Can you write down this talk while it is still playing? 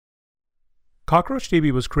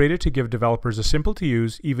CockroachDB was created to give developers a simple to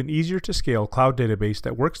use, even easier to scale cloud database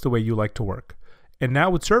that works the way you like to work. And now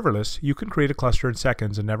with serverless, you can create a cluster in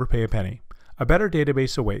seconds and never pay a penny. A better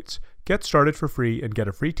database awaits. Get started for free and get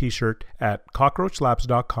a free t-shirt at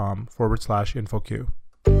cockroachlabs.com/InfoQ.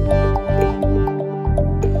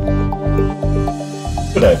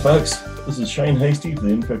 G'day folks, this is Shane Hastie for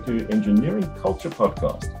the InfoQ Engineering Culture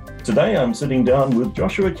Podcast. Today I'm sitting down with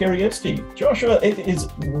Joshua Kerievsky. Joshua, it is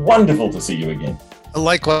wonderful to see you again.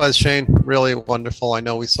 Likewise, Shane, really wonderful. I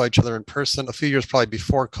know we saw each other in person a few years probably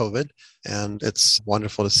before COVID, and it's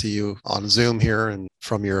wonderful to see you on Zoom here and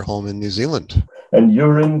from your home in New Zealand. And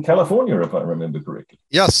you're in California, if I remember correctly.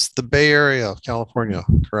 Yes, the Bay Area of California,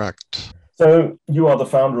 correct. So you are the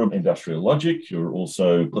founder of Industrial Logic. You're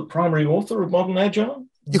also the primary author of Modern Agile.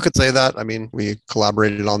 You could say that. I mean, we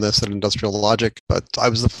collaborated on this at Industrial Logic, but I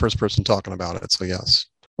was the first person talking about it, so yes.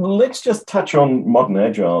 Let's just touch on Modern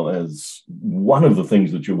Agile as one of the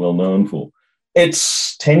things that you're well known for.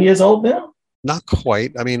 It's 10 years old now? Not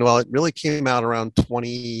quite. I mean, well, it really came out around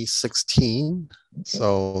 2016. Okay.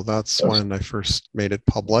 So that's when I first made it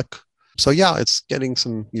public. So yeah, it's getting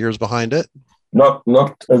some years behind it. Not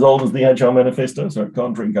as old as the Agile Manifesto, so it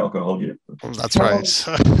can't drink alcohol yet. That's right.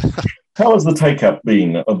 How has the take-up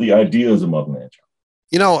been of the ideas of Modern Agile?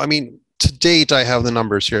 You know, I mean, to date, I have the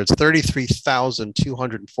numbers here. It's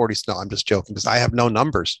 33,240. No, I'm just joking because I have no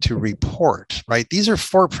numbers to report, right? These are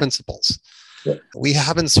 4 principles. Yeah. We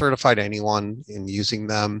haven't certified anyone in using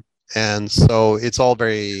them. And so it's all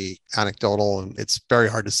very anecdotal and it's very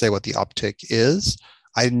hard to say what the uptick is.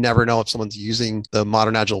 I never know if someone's using the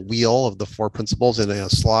Modern Agile wheel of the 4 principles in a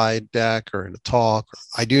slide deck or in a talk.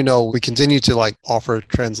 I do know we continue to offer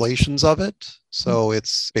translations of it. So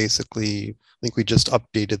it's basically, I think we just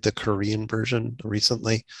updated the Korean version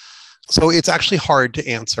recently. So it's actually hard to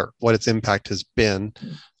answer what its impact has been.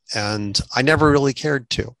 And I never really cared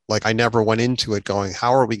to. I never went into it going,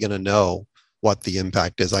 how are we going to know what the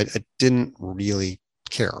impact is? I didn't really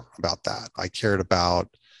care about that. I cared about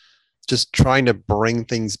just trying to bring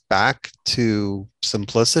things back to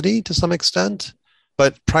simplicity to some extent.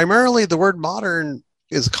 But primarily the word modern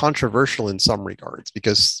is controversial in some regards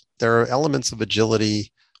because there are elements of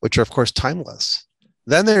agility which are of course timeless.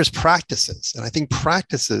 Then there's practices. And I think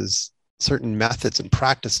practices, certain methods and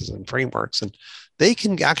practices and frameworks, and they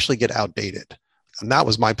can actually get outdated. And that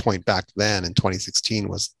was my point back then in 2016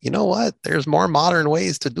 was, you know what, there's more modern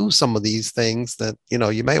ways to do some of these things that,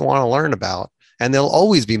 you may want to learn about. And they'll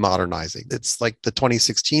always be modernizing. It's like the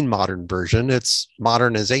 2016 modern version. It's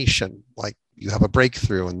modernization. You have a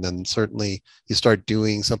breakthrough and then certainly you start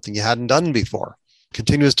doing something you hadn't done before.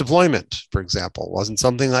 Continuous deployment, for example, wasn't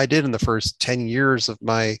something I did in the first 10 years of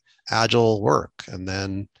my Agile work. And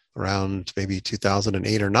then around maybe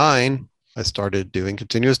 2008 or 9, I started doing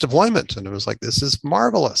continuous deployment. And it was like, this is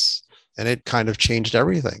marvelous. And it kind of changed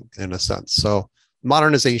everything in a sense. So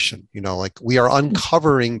modernization, we are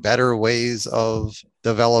uncovering better ways of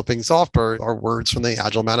developing software or words from the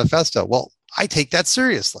Agile Manifesto. Well, I take that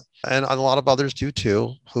seriously. And a lot of others do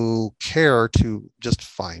too, who care to just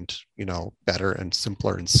find, better and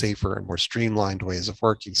simpler and safer and more streamlined ways of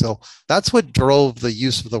working. So that's what drove the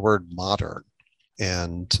use of the word modern.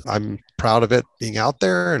 And I'm proud of it being out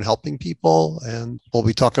there and helping people. And we'll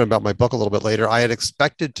be talking about my book a little bit later. I had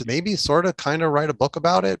expected to maybe kind of write a book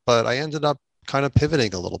about it, but I ended up kind of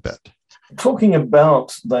pivoting a little bit. Talking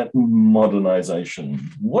about that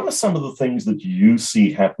modernization, what are some of the things that you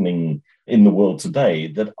see happening in the world today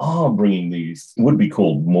that are bringing these, would be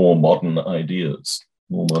called more modern ideas,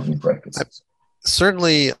 more modern practices?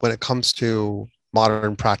 Certainly when it comes to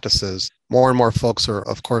modern practices, more and more folks are,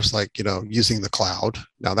 of course, using the cloud.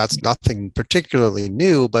 Now, that's nothing particularly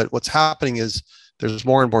new, but what's happening is there's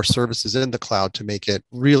more and more services in the cloud to make it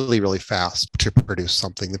really, really fast to produce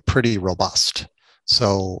something that's pretty robust.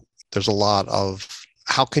 So there's a lot of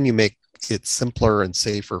how can you make it simpler and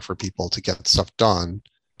safer for people to get stuff done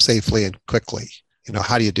safely and quickly?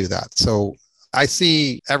 How do you do that? So I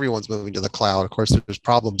see everyone's moving to the cloud. Of course, there's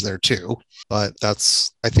problems there too, but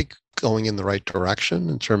that's, I think, going in the right direction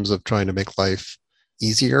in terms of trying to make life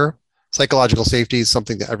easier. Psychological safety is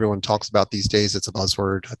something that everyone talks about these days. It's a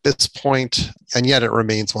buzzword at this point, and yet it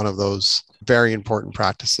remains one of those very important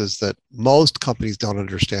practices that most companies don't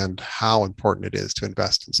understand how important it is to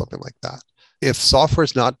invest in something like that. If software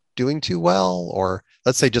is not doing too well, or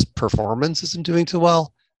let's say just performance isn't doing too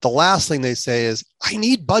well, the last thing they say is, I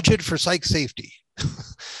need budget for psych safety.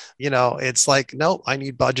 It's like, no, I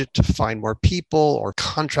need budget to find more people or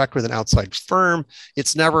contract with an outside firm.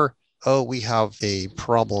 It's never, oh, we have a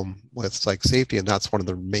problem with psych safety, and that's one of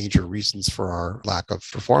the major reasons for our lack of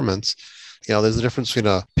performance. There's a difference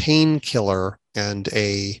between a painkiller and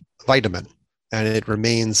a vitamin. And it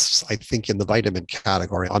remains, I think, in the vitamin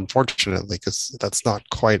category, unfortunately, because that's not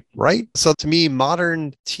quite right. So to me,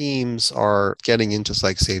 modern teams are getting into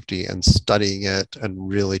psych safety and studying it and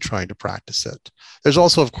really trying to practice it. There's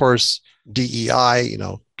also, of course, DEI,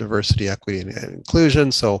 diversity, equity, and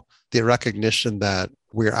inclusion. So the recognition that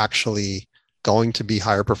we're actually going to be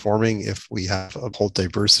higher performing if we have a whole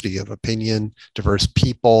diversity of opinion, diverse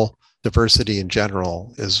people, diversity in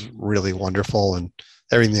general is really wonderful. And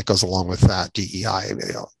everything that goes along with that, DEI,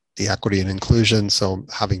 the equity and inclusion. So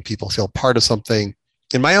having people feel part of something.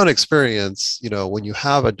 In my own experience, when you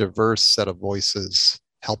have a diverse set of voices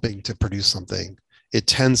helping to produce something, it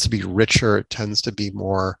tends to be richer. It tends to be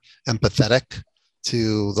more empathetic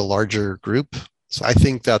to the larger group. So I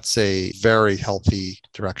think that's a very healthy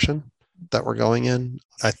direction that we're going in.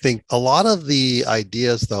 I think a lot of the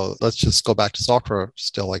ideas, though, let's just go back to software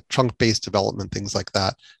still, like trunk-based development, things like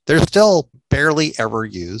that, they're still barely ever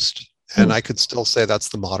used. And I could still say that's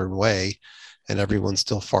the modern way. And everyone's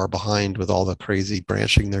still far behind with all the crazy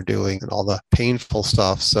branching they're doing and all the painful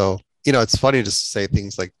stuff. So, it's funny to say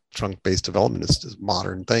things like trunk-based development is a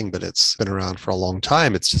modern thing, but it's been around for a long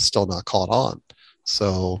time. It's just still not caught on.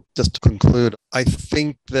 So just to conclude, I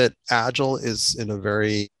think that Agile is in a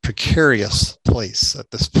very precarious place at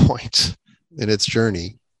this point in its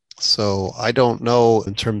journey. So I don't know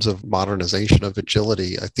in terms of modernization of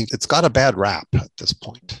agility. I think it's got a bad rap at this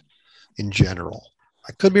point in general.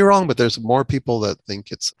 I could be wrong, but there's more people that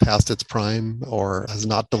think it's past its prime or has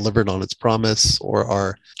not delivered on its promise or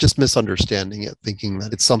are just misunderstanding it, thinking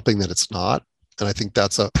that it's something that it's not. And I think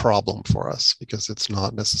that's a problem for us because it's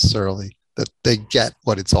not necessarily that they get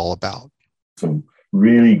what it's all about. Some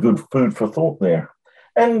really good food for thought there.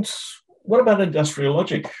 And what about industrial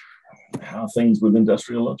logic? How are things with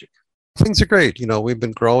industrial logic? Things are great. We've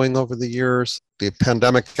been growing over the years. The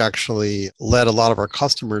pandemic actually led a lot of our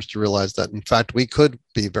customers to realize that, in fact, we could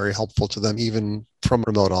be very helpful to them, even from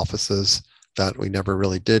remote offices, that we never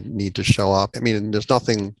really did need to show up. I mean, there's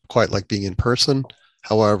nothing quite like being in person.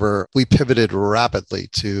 However, we pivoted rapidly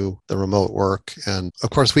to the remote work. And of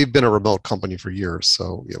course, we've been a remote company for years.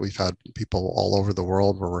 So we've had people all over the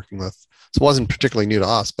world we're working with. So it wasn't particularly new to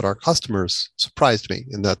us, but our customers surprised me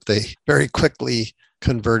in that they very quickly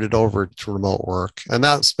converted over to remote work. And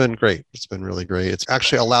that's been great. It's been really great. It's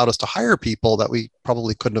actually allowed us to hire people that we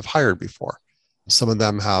probably couldn't have hired before. Some of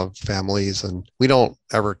them have families, and we don't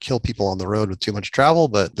ever kill people on the road with too much travel,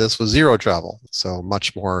 but this was zero travel. So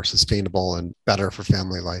much more sustainable and better for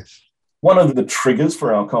family life. One of the triggers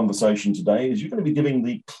for our conversation today is you're going to be giving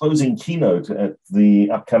the closing keynote at the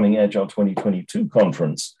upcoming Agile 2022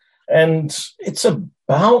 conference. And it's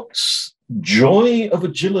about Joy of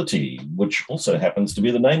Agility, which also happens to be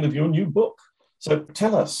the name of your new book. So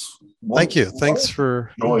tell us. Thank you. Thanks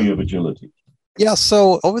for Joy of Agility. Yeah,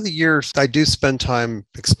 so over the years, I do spend time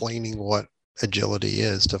explaining what agility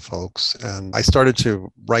is to folks. And I started to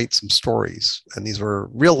write some stories, and these were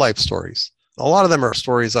real life stories. A lot of them are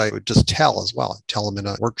stories I would just tell as well. I'd tell them in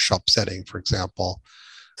a workshop setting, for example.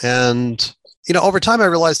 And, over time, I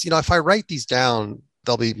realized, if I write these down,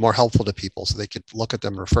 they'll be more helpful to people so they could look at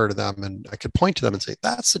them, refer to them, and I could point to them and say,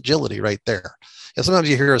 that's agility right there. Sometimes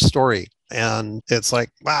you hear a story and it's like,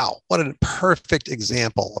 wow, what a perfect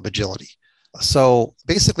example of agility. So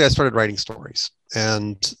basically, I started writing stories.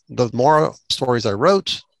 And the more stories I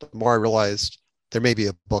wrote, the more I realized there may be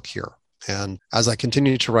a book here. And as I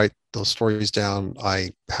continued to write those stories down, I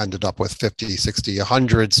ended up with 50, 60,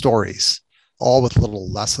 100 stories, all with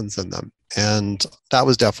little lessons in them. And that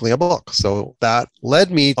was definitely a book. So that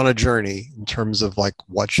led me on a journey in terms of like,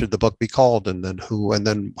 what should the book be called? And then who, and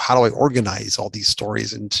then how do I organize all these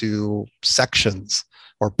stories into sections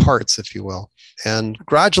or parts, if you will. And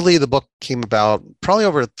gradually the book came about probably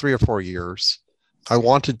over 3 or 4 years. I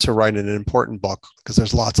wanted to write an important book because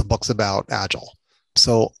there's lots of books about Agile.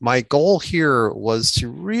 So my goal here was to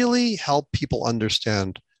really help people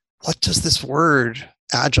understand, what does this word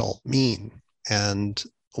Agile mean? And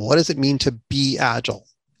what does it mean to be Agile?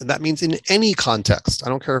 And that means in any context. I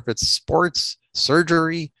don't care if it's sports,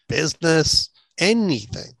 surgery, business,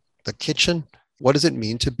 anything, the kitchen. What does it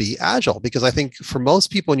mean to be Agile? Because I think for most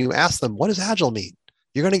people, when you ask them, what does Agile mean?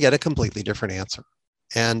 You're going to get a completely different answer.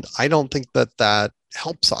 And I don't think that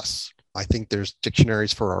helps us. I think there's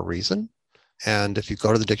dictionaries for a reason. And if you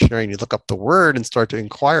go to the dictionary and you look up the word and start to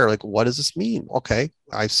inquire, like, what does this mean? Okay,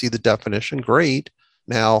 I see the definition. Great.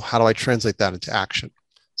 Now, how do I translate that into action?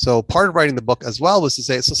 So part of writing the book as well was to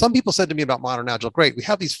say, so some people said to me about modern Agile, great, we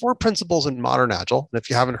have these 4 principles in modern Agile. And if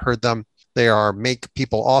you haven't heard them, they are make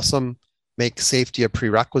people awesome, make safety a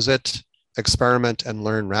prerequisite, experiment and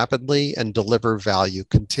learn rapidly, and deliver value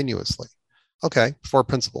continuously. Okay, 4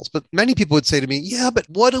 principles. But many people would say to me, yeah, but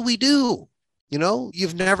what do we do?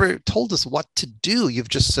 You've never told us what to do. You've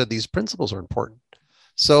just said these principles are important.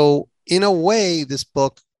 So in a way, this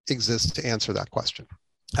book exists to answer that question.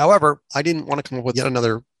 However, I didn't want to come up with yet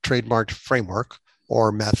another trademarked framework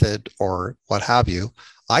or method or what have you.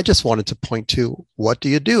 I just wanted to point to, what do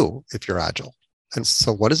you do if you're agile? And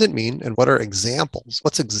so what does it mean? And what are examples?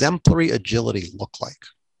 What's exemplary agility look like?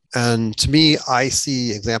 And to me, I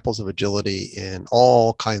see examples of agility in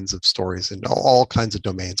all kinds of stories, in all kinds of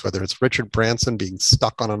domains, whether it's Richard Branson being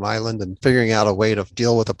stuck on an island and figuring out a way to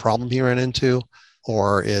deal with a problem he ran into,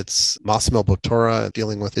 or it's Massimo Bottura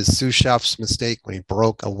dealing with his sous chef's mistake when he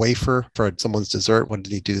broke a wafer for someone's dessert. What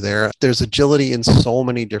did he do there? There's agility in so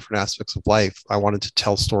many different aspects of life. I wanted to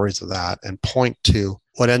tell stories of that and point to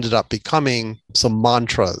what ended up becoming some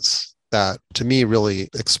mantras that, to me, really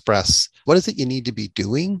express what is it you need to be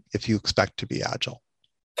doing if you expect to be agile.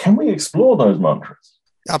 Can we explore those mantras?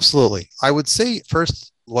 Absolutely. I would say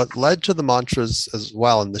first, what led to the mantras as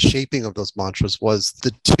well, and the shaping of those mantras, was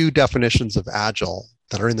the 2 definitions of agile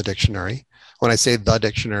that are in the dictionary. When I say the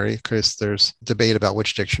dictionary, because there's debate about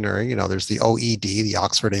which dictionary, there's the OED, the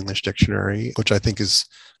Oxford English Dictionary, which I think is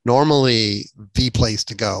normally the place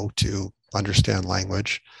to go to understand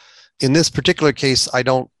language. In this particular case, I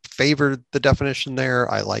don't favor the definition there.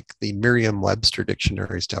 I like the Merriam-Webster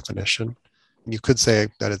Dictionary's definition. You could say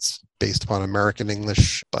that it's based upon American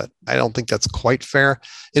English, but I don't think that's quite fair.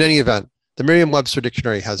 In any event, the Merriam-Webster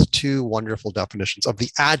Dictionary has 2 wonderful definitions of the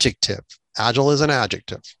adjective. Agile is an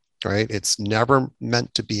adjective, right? It's never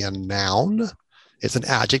meant to be a noun. It's an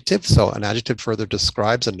adjective. So an adjective further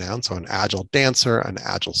describes a noun. So an agile dancer, an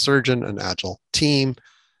agile surgeon, an agile team.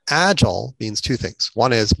 Agile means 2 things.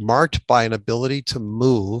 One is marked by an ability to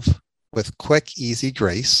move with quick, easy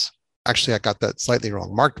grace. Actually, I got that slightly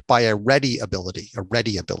wrong. Marked by a ready ability.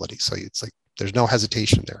 So it's like there's no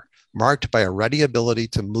hesitation there. Marked by a ready ability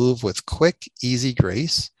to move with quick, easy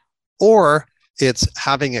grace, or it's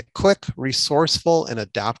having a quick, resourceful, and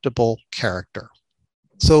adaptable character.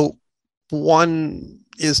 So one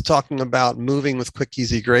is talking about moving with quick,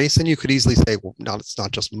 easy grace, and you could easily say, well, no, it's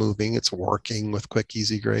not just moving, it's working with quick,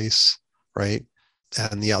 easy grace, right?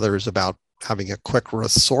 And the other is about having a quick,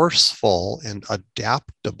 resourceful, and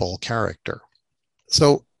adaptable character.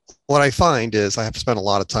 So what I find is I have to spend a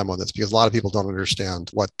lot of time on this because a lot of people don't understand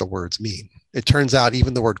what the words mean. It turns out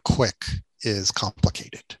even the word quick is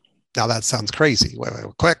complicated. Now that sounds crazy. Wait,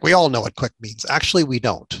 quick, we all know what quick means. Actually, we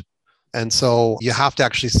don't. And so you have to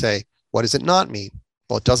actually say, what does it not mean?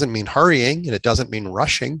 Well, it doesn't mean hurrying, and it doesn't mean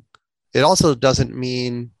rushing. It also doesn't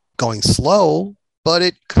mean going slow, but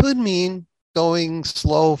it could mean going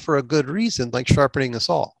slow for a good reason, like sharpening a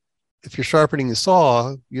saw. If you're sharpening a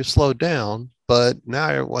saw, you slow down, but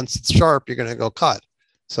now once it's sharp, you're going to go cut.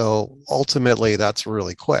 So ultimately, that's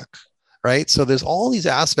really quick, right? So there's all these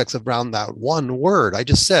aspects around that one word. I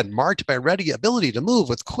just said, marked by ready ability to move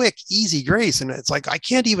with quick, easy grace. And it's like, I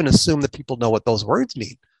can't even assume that people know what those words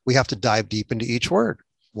mean. We have to dive deep into each word.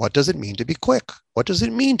 What does it mean to be quick? What does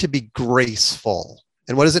it mean to be graceful?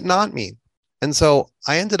 And what does it not mean? And so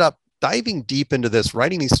I ended up diving deep into this,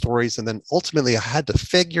 writing these stories, and then ultimately I had to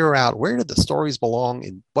figure out where did the stories belong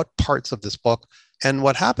in what parts of this book. And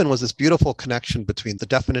what happened was this beautiful connection between the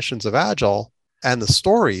definitions of Agile and the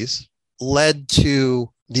stories led to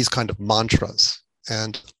these kind of mantras.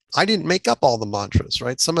 And I didn't make up all the mantras,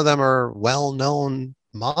 right? Some of them are well-known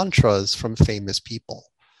mantras from famous people.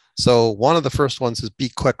 So one of the first ones is be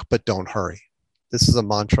quick, but don't hurry. This is a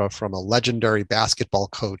mantra from a legendary basketball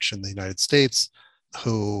coach in the United States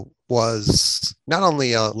who was not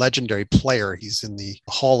only a legendary player, he's in the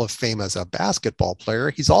Hall of Fame as a basketball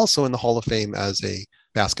player, he's also in the Hall of Fame as a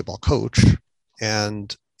basketball coach.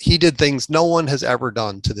 And he did things no one has ever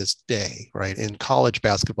done to this day, right? In college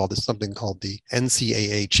basketball, there's something called the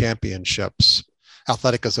NCAA championships,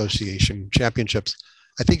 Athletic Association championships.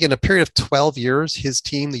 I think in a period of 12 years, his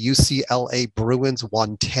team, the UCLA Bruins,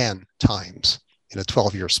 won 10 times in a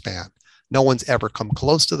 12-year span. No one's ever come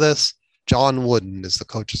close to this. John Wooden is the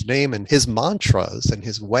coach's name, and his mantras and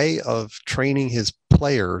his way of training his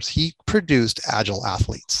players, he produced agile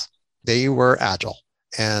athletes. They were agile.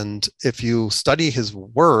 And if you study his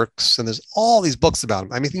works, and there's all these books about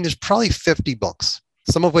him, I think there's probably 50 books,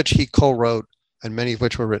 some of which he co-wrote and many of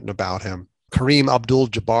which were written about him. Kareem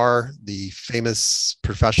Abdul-Jabbar, the famous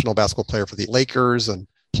professional basketball player for the Lakers and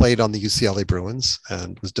played on the UCLA Bruins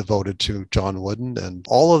and was devoted to John Wooden. And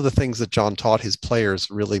all of the things that John taught his players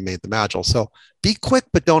really made them agile. So be quick,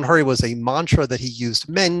 but don't hurry was a mantra that he used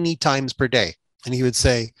many times per day. And he would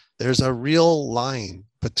say, there's a real line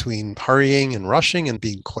between hurrying and rushing and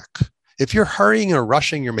being quick. If you're hurrying or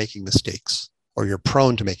rushing, you're making mistakes. or you're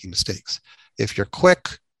prone to making mistakes. If you're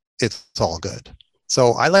quick, it's all good.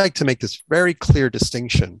 So I like to make this very clear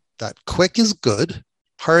distinction that quick is good,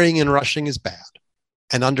 hurrying and rushing is bad,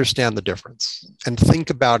 and understand the difference and think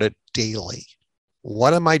about it daily.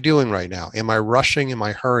 What am I doing right now? Am I rushing? Am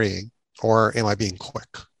I hurrying? Or am I being quick?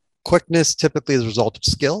 Quickness typically is a result of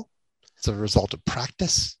skill. It's a result of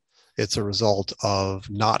practice. It's a result of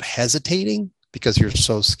not hesitating because you're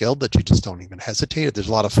so skilled that you just don't even hesitate. There's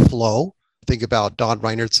a lot of flow. Think about Don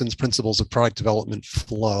Reinertson's principles of product development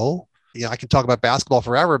flow. Yeah, I can talk about basketball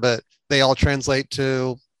forever, but they all translate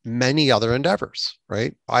to many other endeavors,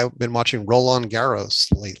 right? I've been watching Roland Garros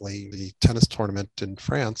lately, the tennis tournament in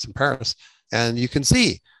France, in Paris, and you can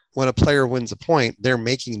see when a player wins a point, they're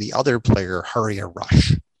making the other player hurry or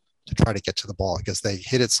rush to try to get to the ball because they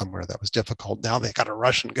hit it somewhere that was difficult. Now they got to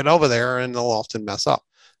rush and get over there, and they'll often mess up.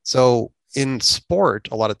 So in sport,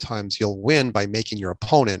 a lot of times you'll win by making your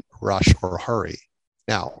opponent rush or hurry.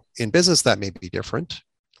 Now, in business, that may be different,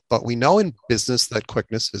 but we know in business that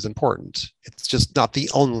quickness is important. It's just not the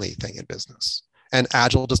only thing in business. And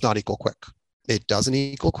agile does not equal quick. It doesn't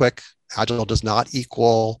equal quick. Agile does not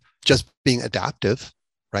equal just being adaptive,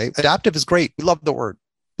 right? Adaptive is great. We love the word,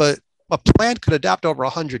 but a plant could adapt over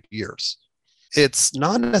 100 years. It's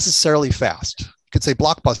not necessarily fast. You could say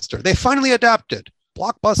Blockbuster. They finally adapted.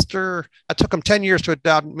 Blockbuster, it took them 10 years to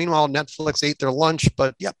adapt. Meanwhile, Netflix ate their lunch,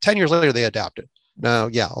 but 10 years later, they adapted. Now,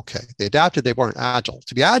 okay, they adapted, they weren't agile.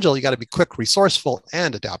 To be agile, you got to be quick, resourceful,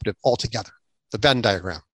 and adaptive all together. The Venn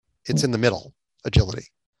diagram, it's in the middle, agility.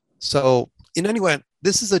 So in any way,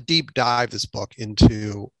 this is a deep dive, this book,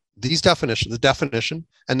 into these definitions, the definition,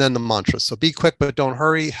 and then the mantras. So be quick, but don't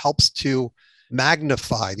hurry helps to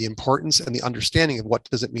magnify the importance and the understanding of what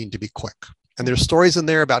does it mean to be quick. And there's stories in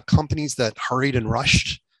there about companies that hurried and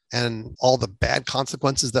rushed and all the bad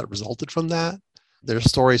consequences that resulted from that. There's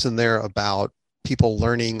stories in there about people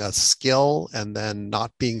learning a skill and then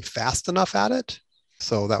not being fast enough at it.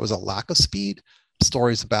 So that was a lack of speed.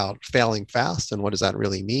 Stories about failing fast and what does that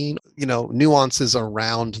really mean? Nuances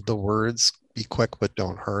around the words, be quick, but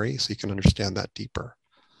don't hurry. So you can understand that deeper.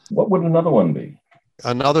 What would another one be?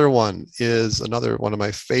 Another one is another one of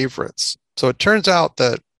my favorites. So it turns out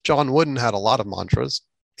that John Wooden had a lot of mantras.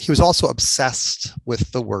 He was also obsessed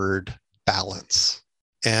with the word balance.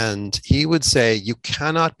 And he would say, you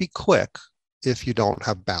cannot be quick if you don't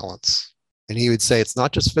have balance. And he would say, it's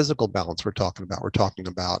not just physical balance we're talking about. We're talking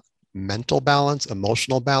about mental balance,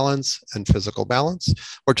 emotional balance, and physical balance.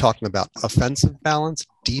 We're talking about offensive balance,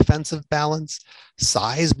 defensive balance,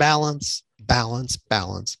 size balance, balance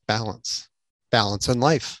in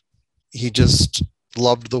life. He just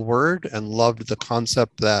loved the word and loved the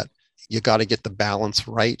concept that you got to get the balance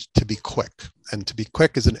right to be quick. And to be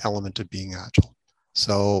quick is an element of being agile.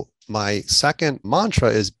 So my second mantra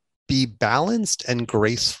is be balanced and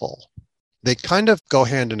graceful. They kind of go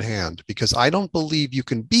hand in hand because I don't believe you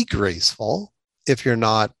can be graceful if you're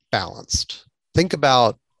not balanced. Think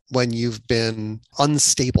about when you've been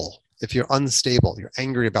unstable. If you're unstable, you're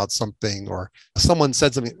angry about something, or someone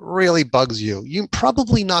said something that really bugs you, you're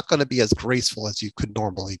probably not going to be as graceful as you could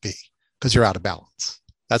normally be because you're out of balance.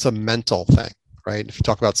 That's a mental thing, right? If you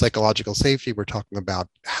talk about psychological safety, we're talking about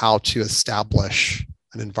how to establish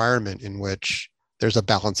an environment in which there's a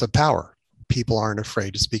balance of power. People aren't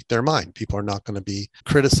afraid to speak their mind. People are not going to be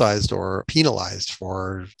criticized or penalized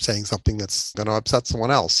for saying something that's going to upset someone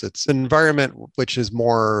else. It's an environment which is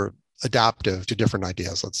more adaptive to different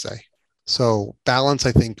ideas, let's say. So balance,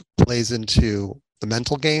 I think, plays into the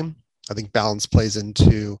mental game. I think balance plays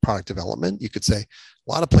into product development. You could say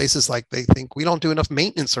a lot of places like they think we don't do enough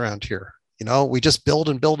maintenance around here. We just build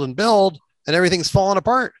and build and build and everything's falling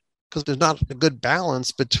apart because there's not a good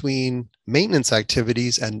balance between maintenance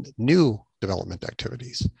activities and new development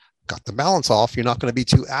activities. Got the balance off, you're not going to be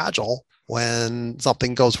too agile when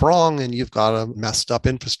something goes wrong and you've got a messed up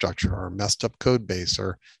infrastructure or a messed up code base,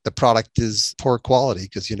 or the product is poor quality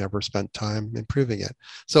because you never spent time improving it.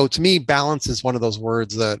 So to me, balance is one of those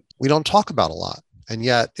words that we don't talk about a lot. And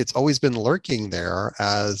yet it's always been lurking there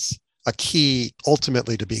as a key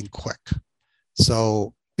ultimately to being quick.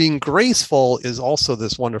 So being graceful is also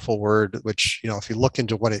this wonderful word, which, if you look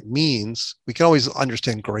into what it means, we can always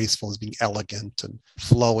understand graceful as being elegant and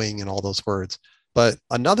flowing and all those words. But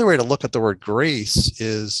another way to look at the word grace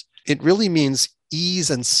is it really means ease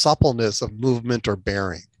and suppleness of movement or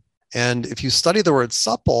bearing. And if you study the word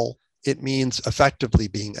supple, it means effectively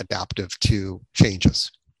being adaptive to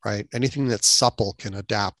changes, right? Anything that's supple can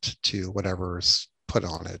adapt to whatever is put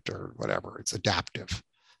on it or whatever. It's adaptive.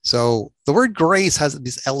 So the word grace has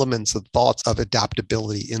these elements of thoughts of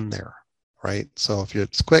adaptability in there, right? So if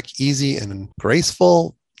it's quick, easy, and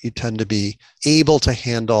graceful, You tend to be able to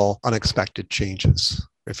handle unexpected changes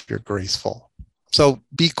if you're graceful. So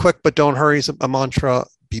be quick, but don't hurry is a mantra.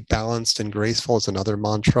 Be balanced and graceful is another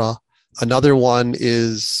mantra. Another one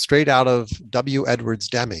is straight out of W. Edwards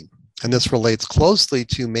Deming. And this relates closely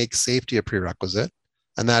to make safety a prerequisite.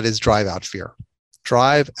 And that is drive out fear.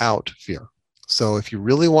 Drive out fear. So if you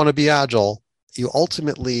really want to be agile, you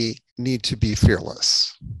ultimately need to be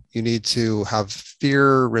fearless. You need to have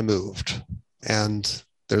fear removed. And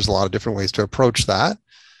there's a lot of different ways to approach that.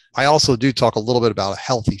 I also do talk a little bit about a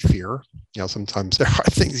healthy fear. Sometimes there are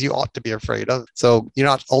things you ought to be afraid of. So you're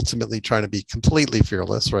not ultimately trying to be completely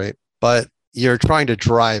fearless, right? But you're trying to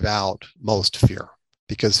drive out most fear,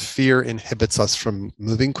 because fear inhibits us from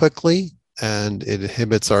moving quickly, and it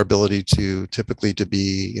inhibits our ability to typically to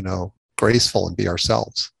be, graceful and be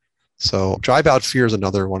ourselves. So drive out fear is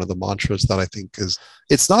another one of the mantras that I think is,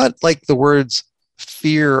 it's not like the words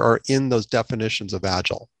fear are in those definitions of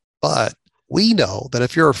agile, but we know that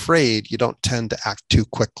if you're afraid, you don't tend to act too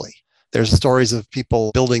quickly. There's stories of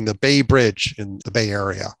people building the Bay Bridge in the Bay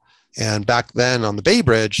Area. And back then on the Bay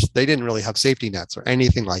Bridge, they didn't really have safety nets or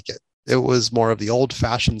anything like it. It was more of the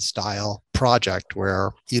old-fashioned style project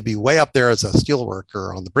where you'd be way up there as a steel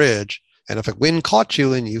worker on the bridge. And if a wind caught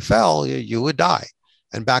you and you fell, you would die.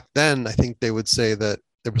 And back then, I think they would say that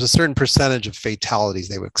there was a certain percentage of fatalities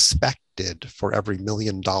they expected for every $1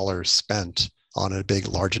 million spent on a big,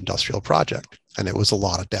 large industrial project. And it was a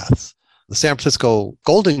lot of deaths. The San Francisco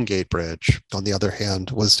Golden Gate Bridge, on the other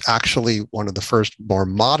hand, was actually one of the first more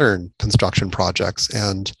modern construction projects.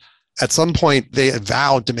 And at some point, they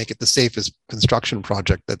vowed to make it the safest construction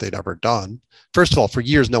project that they'd ever done. First of all, for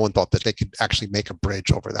years, no one thought that they could actually make a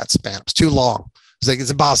bridge over that span. It was too long. It's like,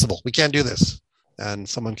 it's impossible. We can't do this. And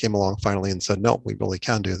someone came along finally and said, no, we really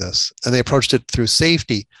can do this. And they approached it through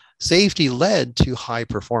safety. Safety led to high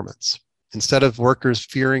performance. Instead of workers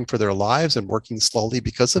fearing for their lives and working slowly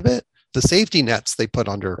because of it, the safety nets they put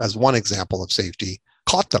under, as one example of safety,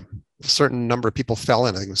 caught them. A certain number of people fell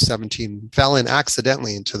in. I think it was 17, fell in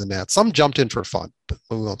accidentally into the net. Some jumped in for fun, but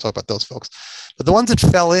we won't talk about those folks. But the ones that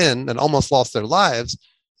fell in and almost lost their lives,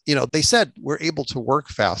 they said we're able to work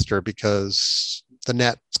faster because the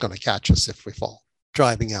net's going to catch us if we fall.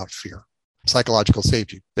 Driving out fear. Psychological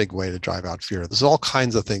safety, big way to drive out fear. There's all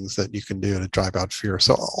kinds of things that you can do to drive out fear.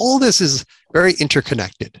 So all this is very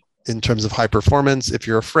interconnected in terms of high performance. If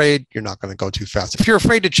you're afraid, you're not going to go too fast. If you're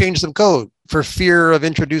afraid to change some code for fear of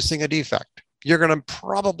introducing a defect, you're going to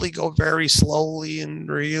probably go very slowly and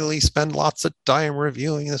really spend lots of time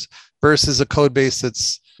reviewing this versus a code base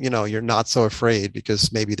that's, you're not so afraid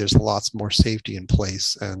because maybe there's lots more safety in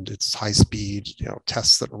place and it's high speed,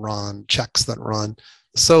 tests that run, checks that run.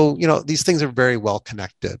 So, these things are very well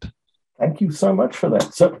connected. Thank you so much for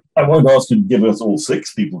that. So I won't ask you to give us all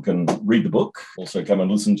 6. People can read the book, also come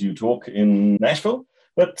and listen to you talk in Nashville.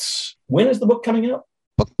 But when is the book coming out?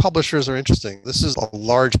 Book publishers are interesting. This is a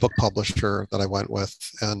large book publisher that I went with,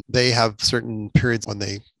 and they have certain periods when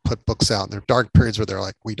they put books out, and there are dark periods where they're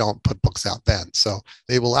like, we don't put books out then. So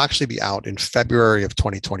they will actually be out in February of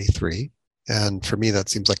 2023. And for me, that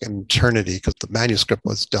seems like an eternity because the manuscript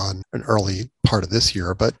was done an early part of this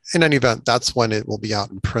year. But in any event, that's when it will be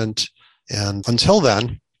out in print. And until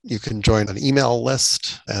then, you can join an email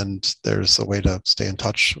list, and there's a way to stay in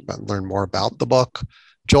touch and learn more about the book.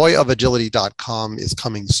 Joyofagility.com is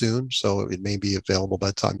coming soon, so it may be available by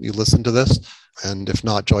the time you listen to this. And if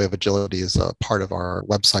not, Joy of Agility is a part of our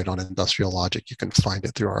website on Industrial Logic. You can find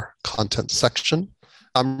it through our content section.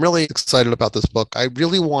 I'm really excited about this book. I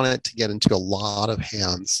really want it to get into a lot of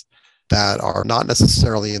hands that are not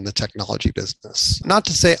necessarily in the technology business. Not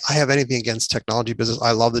to say I have anything against technology business.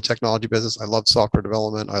 I love the technology business. I love software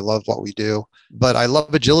development. I love what we do. But I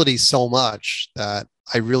love agility so much that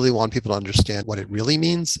I really want people to understand what it really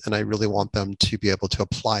means. And I really want them to be able to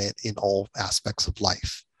apply it in all aspects of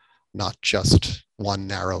life, not just one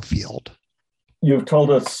narrow field. You've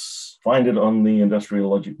told us, find it on the Industrial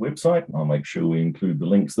Logic website. I'll make sure we include the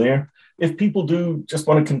links there. If people do just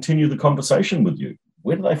want to continue the conversation with you,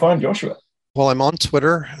 where do they find Joshua? Well, I'm on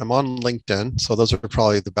Twitter. I'm on LinkedIn. So those are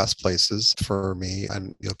probably the best places for me.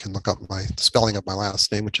 And you can look up my spelling of my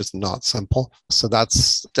last name, which is not simple. So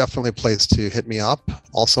that's definitely a place to hit me up.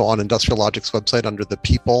 Also on Industrial Logic's website, under the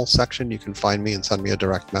people section, you can find me and send me a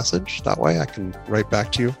direct message. That way I can write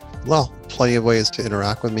back to you. Well, plenty of ways to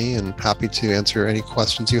interact with me, and happy to answer any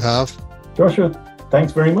questions you have. Joshua,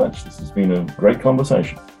 thanks very much. This has been a great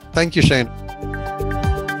conversation. Thank you, Shane.